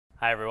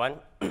Hi, everyone.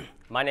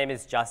 My name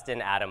is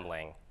Justin Adam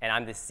Ling, and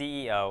I'm the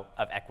CEO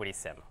of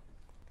EquitySim.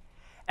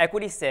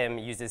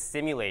 EquitySim uses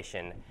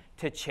simulation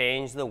to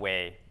change the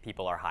way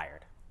people are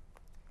hired.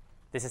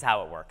 This is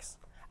how it works.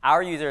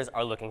 Our users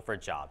are looking for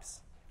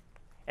jobs,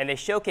 and they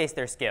showcase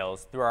their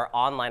skills through our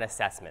online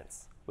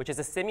assessments, which is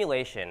a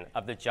simulation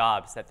of the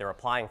jobs that they're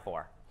applying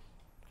for.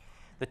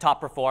 The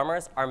top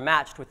performers are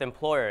matched with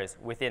employers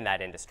within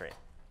that industry.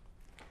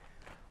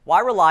 Why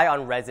rely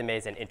on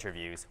resumes and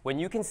interviews when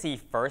you can see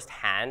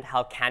firsthand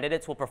how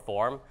candidates will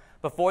perform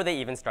before they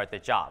even start the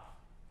job?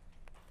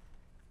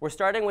 We're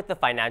starting with the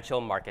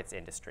financial markets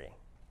industry,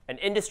 an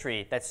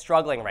industry that's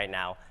struggling right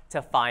now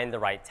to find the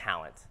right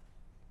talent.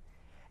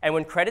 And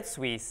when Credit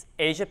Suisse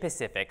Asia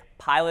Pacific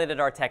piloted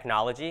our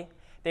technology,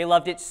 they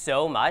loved it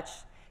so much,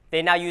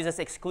 they now use us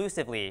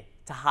exclusively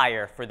to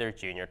hire for their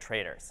junior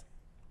traders.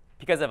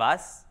 Because of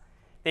us,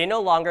 they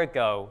no longer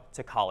go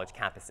to college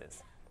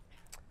campuses.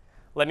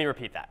 Let me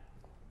repeat that.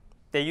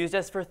 They used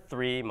us for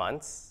 3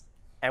 months,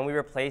 and we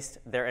replaced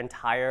their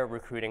entire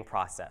recruiting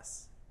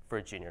process for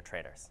junior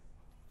traders.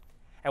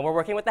 And we're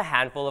working with a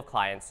handful of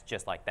clients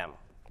just like them.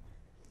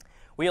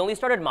 We only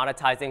started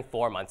monetizing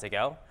 4 months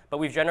ago, but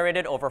we've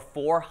generated over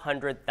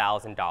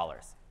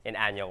 $400,000 in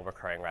annual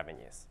recurring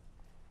revenues.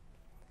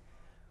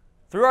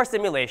 Through our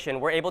simulation,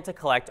 we're able to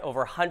collect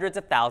over hundreds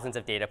of thousands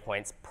of data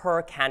points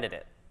per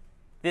candidate.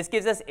 This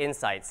gives us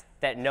insights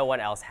that no one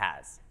else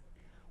has.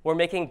 We're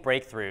making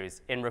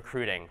breakthroughs in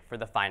recruiting for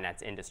the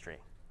finance industry.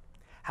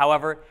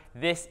 However,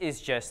 this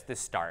is just the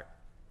start.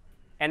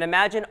 And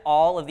imagine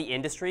all of the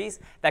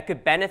industries that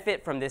could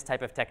benefit from this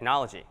type of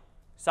technology: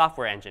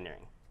 software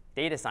engineering,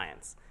 data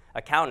science,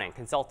 accounting,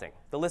 consulting,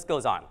 the list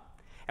goes on.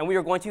 And we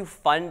are going to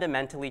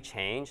fundamentally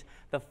change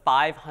the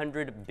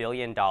 $500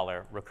 billion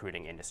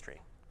recruiting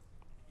industry.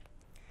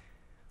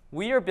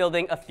 We are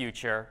building a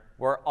future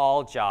where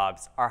all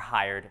jobs are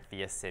hired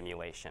via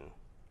simulation.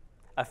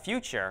 A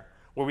future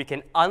where we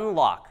can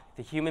unlock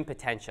the human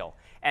potential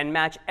and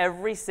match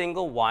every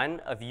single one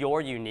of your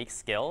unique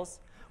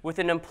skills with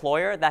an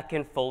employer that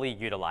can fully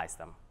utilize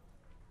them.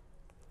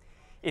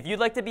 If you'd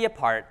like to be a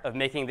part of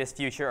making this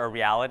future a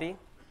reality,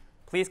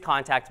 please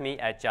contact me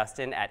at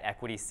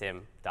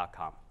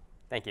justin@equitysim.com.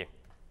 Thank you.